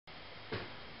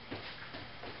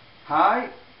Hi,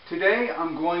 today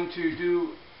I'm going to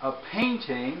do a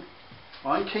painting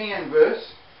on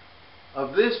canvas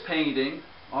of this painting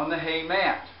on the hay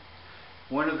mat.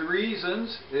 One of the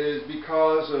reasons is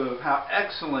because of how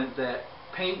excellent that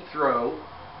paint throw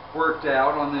worked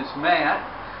out on this mat,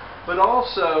 but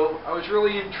also I was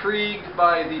really intrigued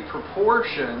by the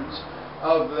proportions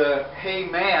of the hay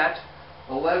mat,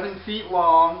 11 feet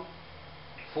long,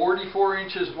 44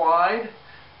 inches wide.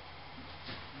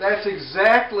 That's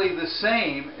exactly the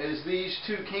same as these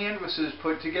two canvases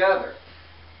put together.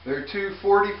 They're two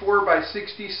 44 by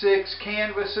 66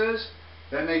 canvases.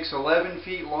 That makes 11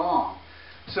 feet long.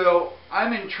 So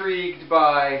I'm intrigued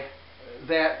by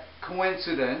that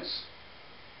coincidence,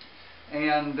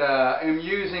 and am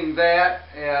using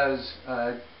that as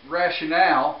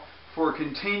rationale for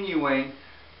continuing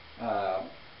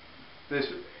this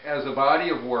as a body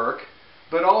of work,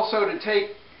 but also to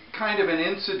take kind of an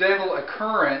incidental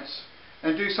occurrence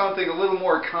and do something a little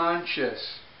more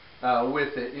conscious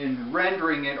with it in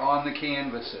rendering it on the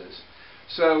canvases.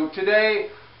 So today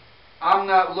I'm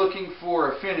not looking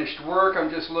for a finished work. I'm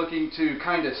just looking to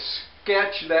kind of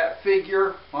sketch that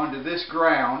figure onto this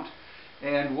ground,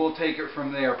 and we'll take it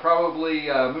from there. Probably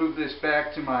move this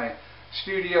back to my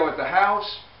studio at the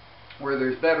house where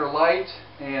there's better light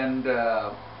and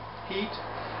heat,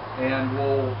 and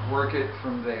we'll work it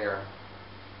from there.